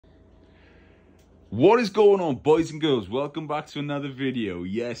What is going on, boys and girls? Welcome back to another video.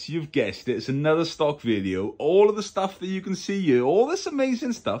 Yes, you've guessed it, it's another stock video. All of the stuff that you can see here, all this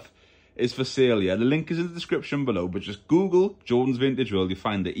amazing stuff is for sale. Yeah, the link is in the description below, but just Google Jordan's Vintage World. You'll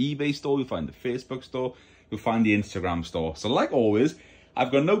find the eBay store, you'll find the Facebook store, you'll find the Instagram store. So like always,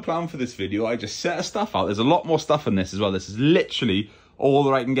 I've got no plan for this video. I just set stuff out. There's a lot more stuff in this as well. This is literally all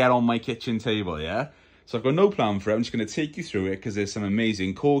that I can get on my kitchen table, yeah? So I've got no plan for it. I'm just going to take you through it because there's some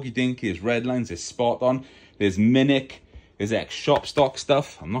amazing Corgi, Dinky, there's Redlines, there's Spot On, there's Minic, there's ex-shop stock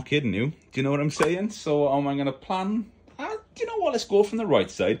stuff. I'm not kidding you. Do you know what I'm saying? So am I going to plan? Do you know what? Let's go from the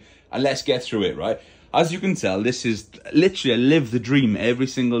right side and let's get through it, right? As you can tell, this is literally, I live the dream every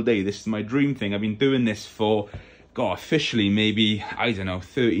single day. This is my dream thing. I've been doing this for, God, officially maybe, I don't know,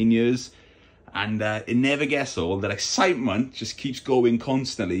 13 years. And it never gets old. That excitement just keeps going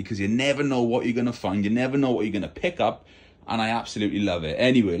constantly because you never know what you're going to find. You never know what you're going to pick up. And I absolutely love it.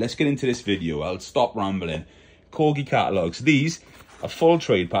 Anyway, let's get into this video. I'll stop rambling. Corgi catalogs. These are full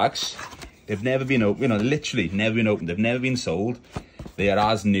trade packs. They've never been opened. You know, literally never been opened. They've never been sold. They are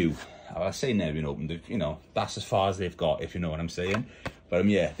as new. I say never been opened. You know, that's as far as they've got, if you know what I'm saying. But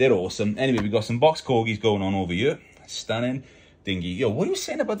yeah, they're awesome. Anyway, we've got some box Corgis going on over here. Stunning. Dinky. Yo, what are you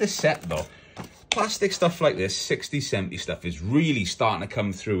saying about this set, though? Plastic stuff like this, 60s, 70s stuff is really starting to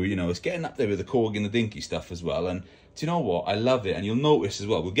come through. You know, it's getting up there with the Corgi and the Dinky stuff as well. And do you know what? I love it. And you'll notice as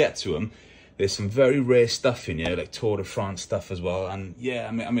well, we'll get to them. There's some very rare stuff in here, like Tour de France stuff as well. And yeah,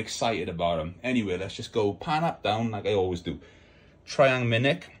 I'm excited about them. Anyway, let's just go pan up, down, like I always do. Triangle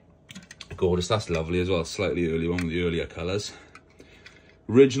Minic. Gorgeous, that's lovely as well. Slightly early, one with the earlier colours.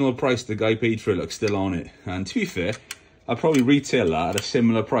 Original price the guy paid for it looks still on it. And to be fair, I'll probably retail that at a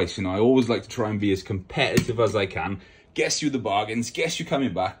similar price. You know, I always like to try and be as competitive as I can. Guess you the bargains, guess you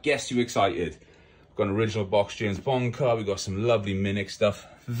coming back, guess you excited. We've got an original box James Bond car, we've got some lovely Minic stuff.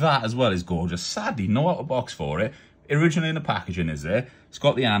 That as well is gorgeous. Sadly, no out of box for it. Originally in the packaging is there. It's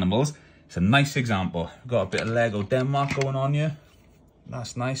got the animals. It's a nice example. We've got a bit of Lego Denmark going on here.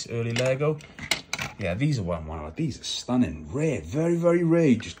 That's nice, early Lego. Yeah, these are one. These are stunning. Rare, very, very rare.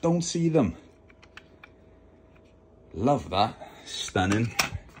 You just don't see them. Love that. Stunning.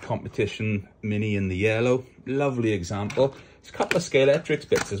 Competition mini in the yellow. Lovely example. There's a couple of Scale Electrics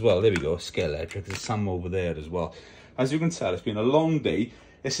bits as well. There we go. Scale Electrics. There's some over there as well. As you can tell, it's been a long day.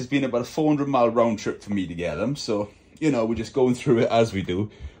 This has been about a 400-mile round trip for me to get them. So, you know, we're just going through it as we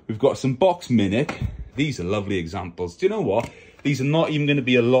do. We've got some box Minic. These are lovely examples. Do you know what? These are not even going to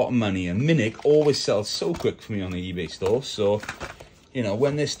be a lot of money. And Minic always sells so quick for me on the eBay store. So, you know,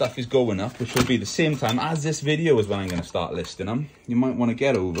 when this stuff is going up, which will be the same time as this video is when I'm going to start listing them, you might want to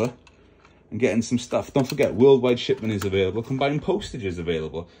get over and get in some stuff. Don't forget, worldwide shipping is available. Combined postage is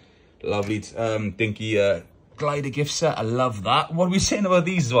available. Lovely Dinky glider gift set. I love that. What are we saying about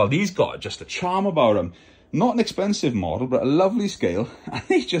these as well? These got just a charm about them. Not an expensive model, but a lovely scale. And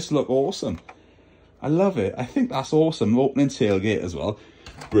they just look awesome. I love it. I think that's awesome. Opening tailgate as well.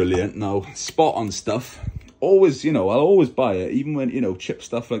 Brilliant. Now, Spot On stuff. Always, you know, I'll always buy it, even when, you know, chip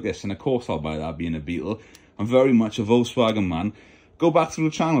stuff like this. And of course I'll buy that, being a Beetle. I'm very much a Volkswagen man. Go back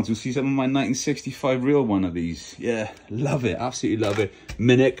through the channels, you'll see some of my 1965 real one of these. Yeah, love it, absolutely love it.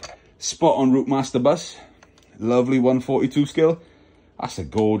 Minic, Spot On Route Master Bus. Lovely 142 scale. That's a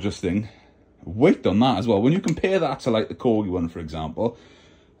gorgeous thing. Weight on that as well. When you compare that to like the Corgi one, for example,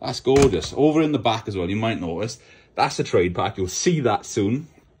 that's gorgeous. Over in the back as well, you might notice, that's a trade pack. You'll see that soon.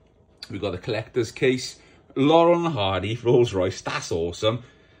 We've got the collector's case. Laurel and Hardy, Rolls Royce, that's awesome.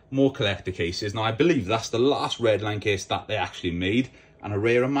 More collector cases. Now, I believe that's the last Redline case that they actually made. And a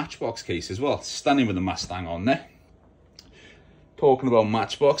rare Matchbox case as well. Stunning with the Mustang on there. Talking about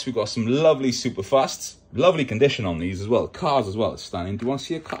Matchbox, we've got some lovely Superfasts. Lovely condition on these as well. Cars as well, it's stunning. Do you want to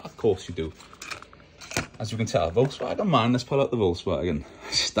see a car? Of course you do. As you can tell, Volkswagen man, let's pull out the Volkswagen.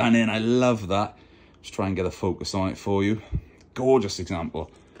 Stunning, I love that. Just try and get a focus on it for you. Gorgeous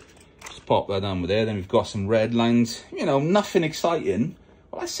example. Just pop that down with there. Then we've got some Redlines. You know, nothing exciting.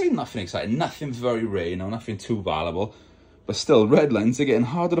 Well, I say nothing exciting. Nothing very rare, you know, nothing too valuable. But still, Redlines are getting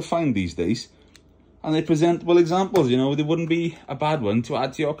harder to find these days. And they're presentable examples, you know. They wouldn't be a bad one to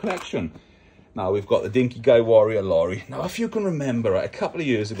add to your collection. Now, we've got the Dinky Guy Warrior Lorry. Now, if you can remember, right, a couple of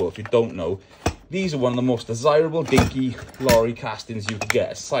years ago, if you don't know, these are one of the most desirable Dinky lorry castings you could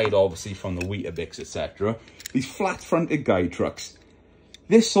get, aside, obviously, from the Weetabix, etc. These flat-fronted guide trucks.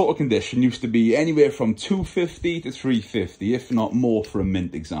 This sort of condition used to be anywhere from $250 to $350, if not more for a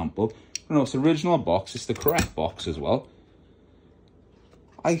mint example. You know, it's original box, it's the correct box as well.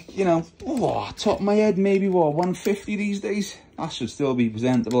 You know, top of my head, maybe, what, 150 these days? That should still be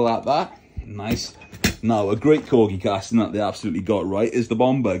presentable at that. Nice. Now, a great Corgi casting that they absolutely got right is the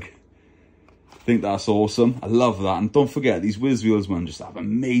Bomb Bug. I think that's awesome. I love that. And don't forget, these Whiz Wheels ones just have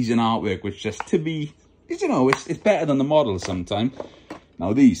amazing artwork, which just to be, you know, it's better than the model sometimes.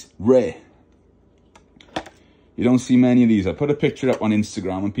 Now these, rare. You don't see many of these. I put a picture up on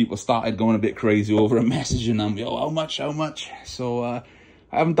Instagram and people started going a bit crazy over it, messaging them, oh, how much? So I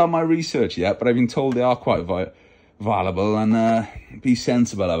haven't done my research yet, but I've been told they are quite valuable, and be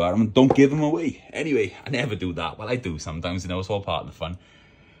sensible about them and don't give them away. Anyway, I never do that. Well, I do sometimes, you know, it's all part of the fun.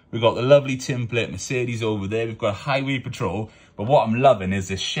 We've got the lovely template Mercedes over there. We've got Highway Patrol. But what I'm loving is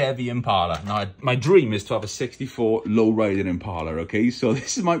this Chevy Impala. Now, my dream is to have a 64 low-riding Impala, okay? So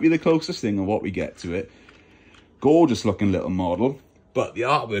this might be the closest thing of what we get to it. Gorgeous looking little model. But the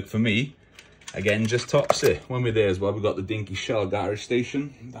artwork for me, again, just tops it. When we're there as well, we've got the Dinky Shell garage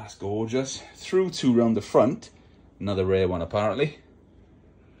station. That's gorgeous. Through to round the front. Another rare one, apparently.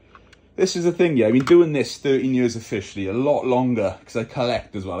 This is the thing, yeah, I've been doing this 13 years officially, a lot longer, because I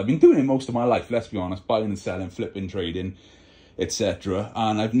collect as well. I've been doing it most of my life, let's be honest, buying and selling, flipping, trading, etc.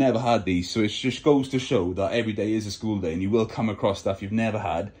 And I've never had these, so it just goes to show that every day is a school day, and you will come across stuff you've never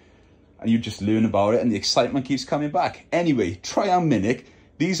had, and you just learn about it, and the excitement keeps coming back. Anyway, Triumph Minic,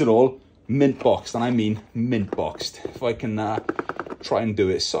 these are all mint boxed, and I mean mint boxed. If I can try and do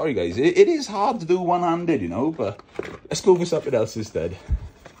it. Sorry guys, it is hard to do one-handed, you know, but let's go for something else instead.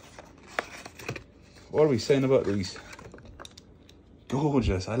 What are we saying about these?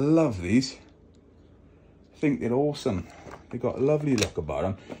 Gorgeous. I love these. I think they're awesome. They've got a lovely look about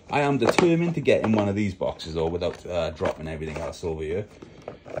them. I am determined to get in one of these boxes though, without dropping everything else over here.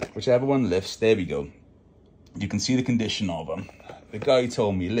 Whichever one lifts, there we go. You can see the condition of them. The guy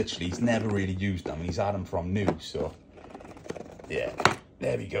told me literally he's never really used them. He's had them from new, so yeah,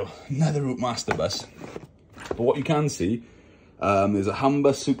 there we go. Another Route Master bus. But what you can see, there's a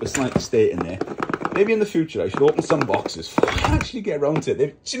Humber Super Sniper State in there. Maybe in the future I should open some boxes and actually get around to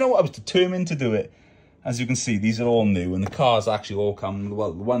it. Do you know what? I was determined to do it. As you can see, these are all new, and the cars actually all come,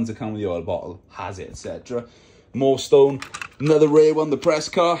 well, the ones that come with the oil bottle has it, etc. More stone, another rare one, the press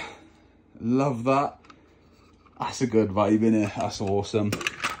car. Love that. That's a good vibe in it. That's awesome.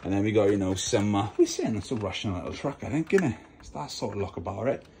 And then we got, you know, some, we're saying it's a Russian little truck, I think, isn't it? It's that sort of look about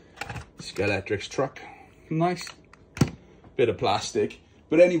it. Skeletrix truck. Nice. Bit of plastic.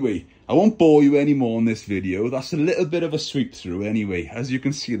 But anyway, I won't bore you anymore in this video. That's a little bit of a sweep through anyway. As you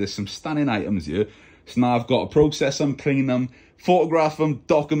can see, there's some stunning items here. So now I've got to process them, clean them, photograph them,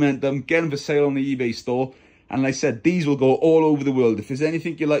 document them, get them for sale on the eBay store. And like I said, these will go all over the world. If there's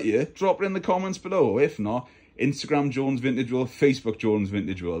anything you like here, drop it in the comments below. If not, Instagram Jones Vintage World, Facebook Jones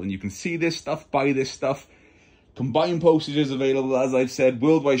Vintage World. And you can see this stuff, buy this stuff. Combined postage is available, as I've said.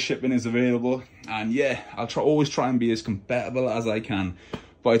 Worldwide shipping is available. And yeah, I'll always try and be as compatible as I can.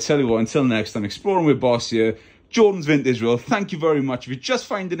 But I tell you what, until next time, exploring with Boss here, Jordan's Vintage World. Thank you very much. If you're just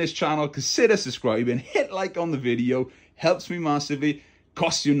finding this channel, consider subscribing, hit like on the video. Helps me massively,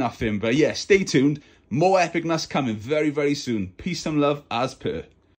 costs you nothing. But yeah, stay tuned. More epicness coming very, very soon. Peace and love as per.